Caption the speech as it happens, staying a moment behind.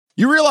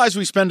You realize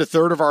we spend a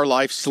third of our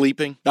life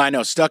sleeping? I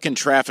know, stuck in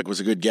traffic was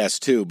a good guess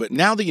too, but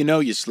now that you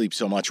know you sleep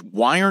so much,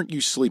 why aren't you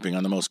sleeping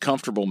on the most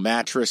comfortable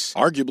mattress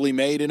arguably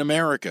made in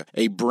America?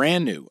 A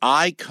brand new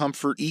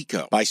iComfort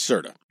Eco by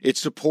Serta.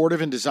 It's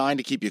supportive and designed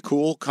to keep you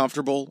cool,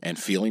 comfortable, and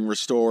feeling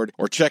restored.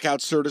 Or check out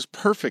Serta's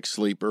Perfect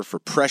Sleeper for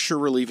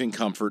pressure-relieving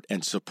comfort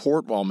and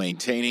support while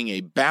maintaining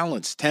a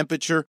balanced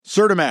temperature.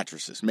 Serta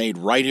mattresses made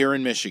right here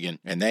in Michigan,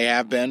 and they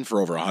have been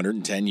for over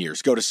 110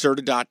 years. Go to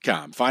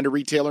Serta.com. Find a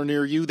retailer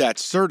near you.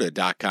 That's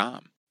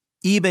Serta.com.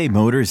 eBay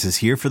Motors is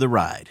here for the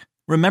ride.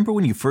 Remember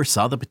when you first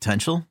saw the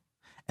potential?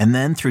 And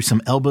then through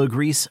some elbow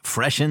grease,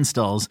 fresh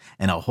installs,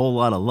 and a whole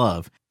lot of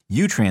love,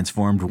 you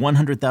transformed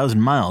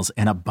 100,000 miles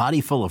and a body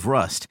full of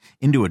rust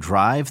into a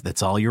drive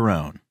that's all your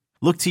own.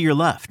 Look to your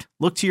left.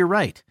 Look to your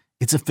right.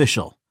 It's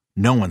official.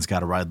 No one's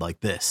got a ride like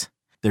this.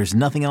 There's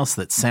nothing else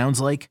that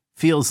sounds like,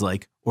 feels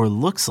like, or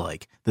looks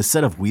like the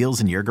set of wheels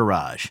in your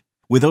garage.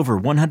 With over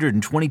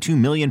 122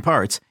 million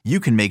parts, you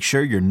can make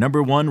sure your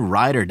number one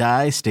ride or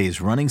die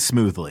stays running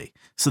smoothly.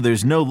 So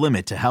there's no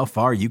limit to how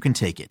far you can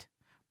take it.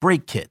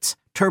 Brake kits,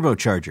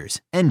 turbochargers,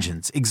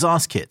 engines,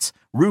 exhaust kits,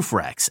 roof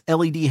racks,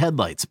 LED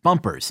headlights,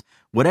 bumpers,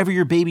 whatever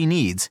your baby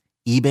needs,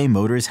 eBay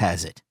Motors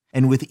has it.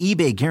 And with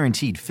eBay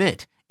Guaranteed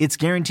Fit, it's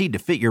guaranteed to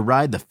fit your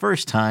ride the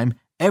first time,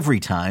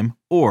 every time,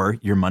 or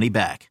your money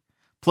back.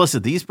 Plus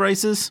at these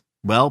prices,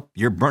 well,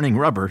 you're burning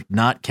rubber,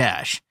 not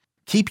cash.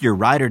 Keep your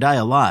ride or die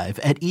alive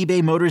at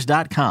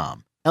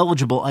ebaymotors.com.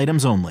 Eligible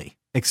items only.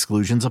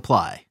 Exclusions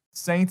apply.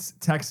 Saints,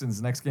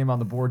 Texans, next game on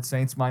the board.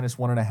 Saints minus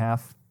 1.5.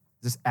 Is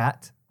this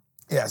at?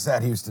 Yes,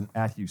 at Houston.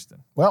 At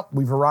Houston. Well,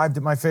 we've arrived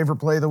at my favorite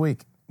play of the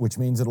week, which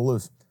means it'll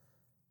lose.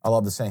 I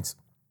love the Saints.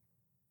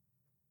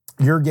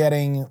 You're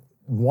getting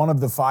one of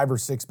the 5 or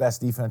 6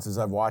 best defenses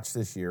I've watched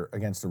this year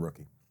against a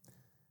rookie.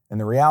 And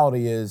the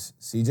reality is,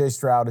 C.J.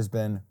 Stroud has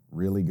been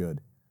really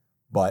good,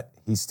 but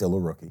he's still a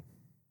rookie.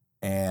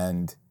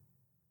 And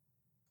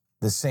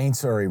the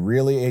Saints are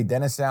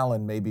Dennis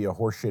Allen may be a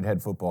horseshit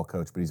head football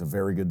coach, but he's a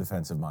very good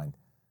defensive mind.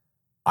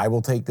 I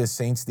will take this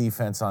Saints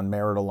defense on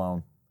merit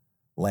alone,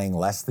 laying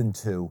less than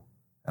 2,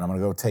 and I'm going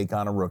to go take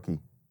on a rookie,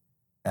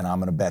 and I'm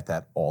going to bet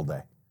that all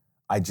day.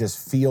 I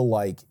just feel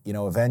like,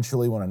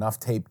 eventually when enough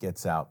tape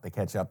gets out, they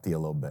catch up to you a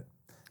little bit.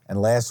 And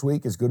last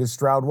week, as good as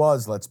Stroud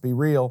was, let's be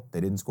real,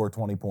 they didn't score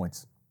 20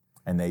 points.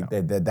 And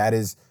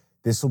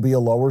this will be a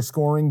lower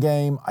scoring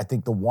game. I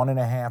think the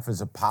 1.5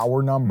 is a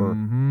power number.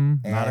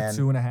 Not a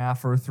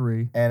 2.5 or a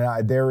 3.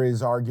 And there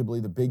is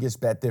arguably the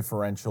biggest bet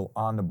differential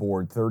on the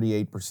board.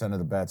 38% of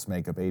the bets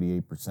make up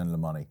 88% of the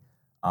money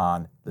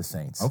on the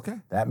Saints. Okay.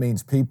 That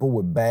means people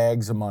with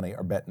bags of money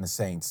are betting the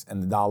Saints,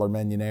 and the dollar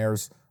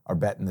millionaires are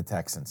betting the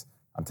Texans.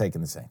 I'm taking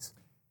the Saints.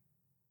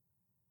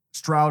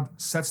 Stroud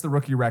sets the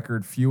rookie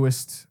record,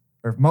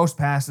 most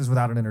passes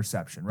without an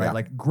interception, right? Yeah.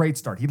 Like, great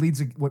start. He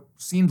leads what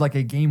seemed like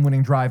a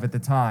game-winning drive at the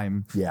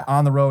time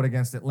on the road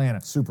against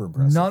Atlanta. Super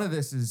impressive. None of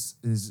this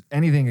is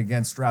anything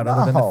against Stroud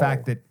other than the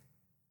fact that,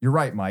 you're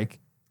right, Mike,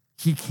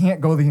 he can't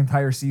go the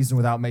entire season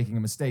without making a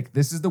mistake.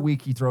 This is the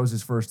week he throws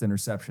his first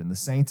interception. The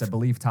Saints, I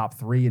believe, top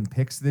 3 in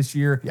picks this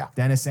year. Yeah.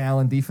 Dennis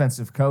Allen,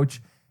 defensive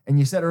coach. And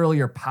you said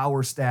earlier,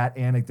 power stat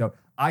anecdote.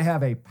 I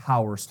have a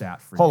power stat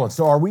for you. Hold on.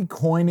 So are we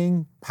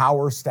coining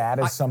power stat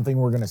as something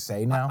we're going to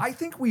say now? I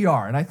think we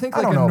are. And I think I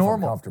like don't know a if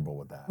normal. I'm comfortable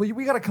with that. Well,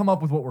 we got to come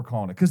up with what we're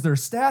calling it because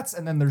there's stats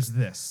and then there's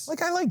this.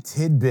 Like, I like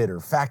tidbit or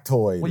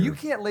factoid. Well, you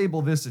can't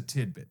label this a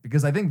tidbit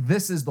because I think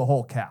this is the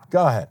whole cap.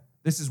 Go ahead.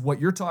 This is what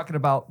you're talking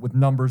about with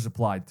numbers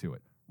applied to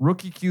it.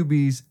 Rookie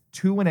QBs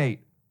 2-8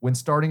 when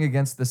starting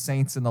against the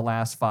Saints in the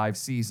last 5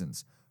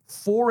 seasons.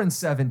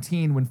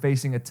 4-17 when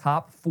facing a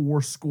top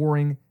 4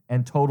 scoring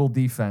and total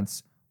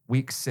defense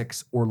week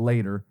 6 or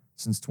later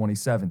since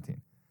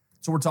 2017.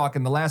 So we're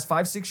talking the last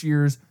 5-6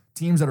 years,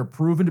 teams that are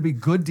proven to be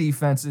good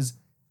defenses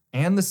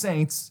and the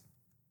Saints,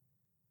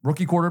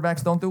 rookie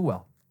quarterbacks don't do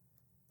well.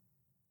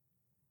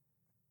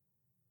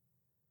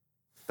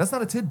 That's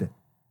not a tidbit.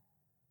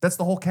 That's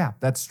the whole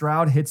cap. That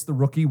Stroud hits the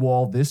rookie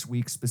wall this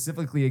week,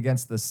 specifically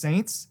against the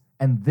Saints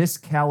and this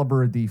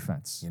caliber of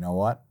defense. You know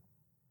what?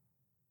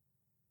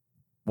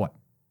 What?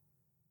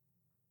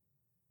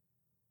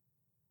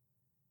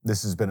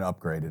 This has been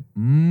upgraded.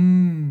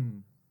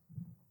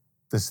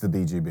 This is the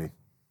BGB.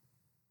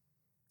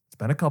 It's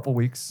been a couple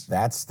weeks.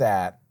 That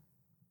stat,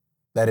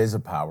 that is a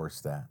power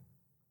stat.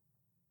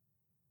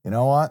 You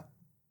know what?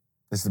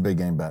 This is the big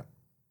game bet.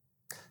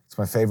 It's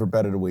my favorite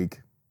bet of the week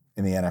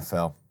in the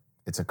NFL.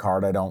 It's a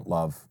card I don't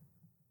love.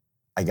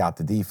 I got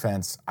the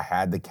defense. I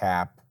had the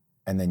cap.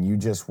 And then you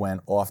just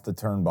went off the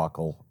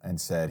turnbuckle and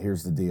said,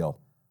 here's the deal.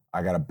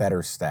 I got a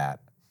better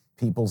stat.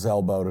 People's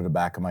elbow to the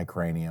back of my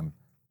cranium.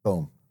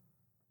 Boom.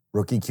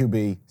 Rookie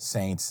QB,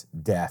 Saints,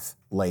 death,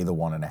 lay the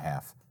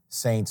 1.5.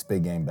 Saints,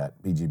 big game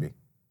bet, BGB.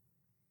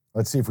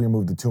 Let's see if we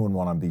move to 2-1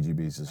 on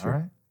BGBs this year. All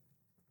right.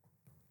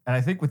 And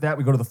I think with that,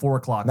 we go to the 4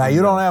 o'clock. Now,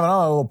 you don't have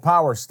another little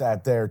power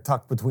stat there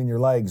tucked between your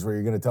legs where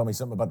you're going to tell me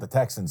something about the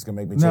Texans going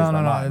to make me change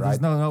my mind, right?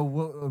 There's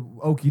no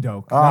okie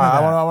doke. All right,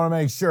 I want to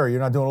make sure you're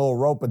not doing a little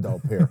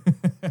rope-a-dope here.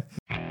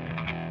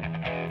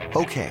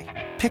 Okay,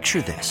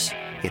 picture this.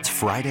 It's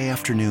Friday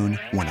afternoon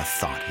when a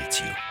thought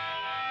hits you.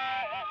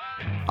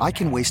 I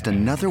can waste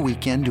another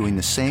weekend doing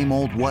the same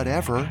old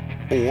whatever,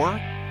 or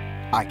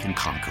I can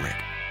conquer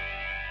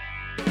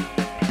it.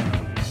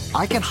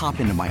 I can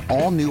hop into my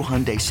all-new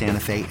Hyundai Santa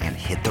Fe and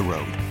hit the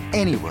road.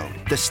 Any road.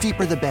 The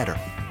steeper, the better.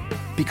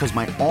 Because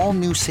my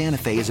all-new Santa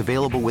Fe is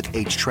available with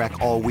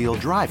H-Track all-wheel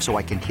drive, so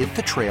I can hit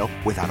the trail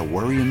without a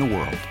worry in the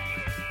world.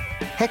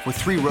 Heck, with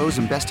 3 rows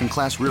and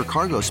best-in-class rear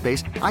cargo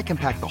space, I can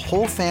pack the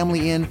whole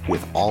family in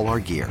with all our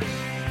gear.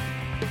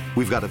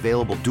 We've got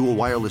available dual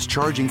wireless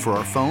charging for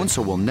our phones,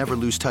 so we'll never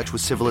lose touch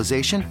with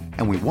civilization,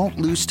 and we won't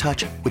lose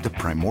touch with the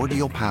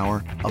primordial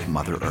power of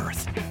Mother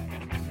Earth.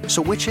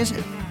 So which is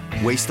it?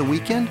 Waste the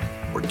weekend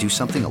or do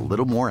something a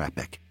little more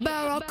epic?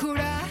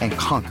 And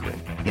conquer it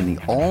in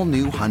the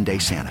all-new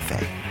Hyundai Santa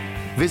Fe.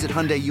 Visit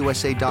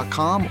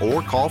HyundaiUSA.com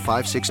or call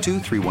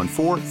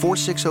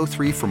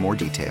 562-314-4603 for more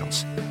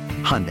details.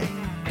 Hyundai,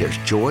 there's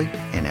joy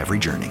in every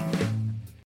journey.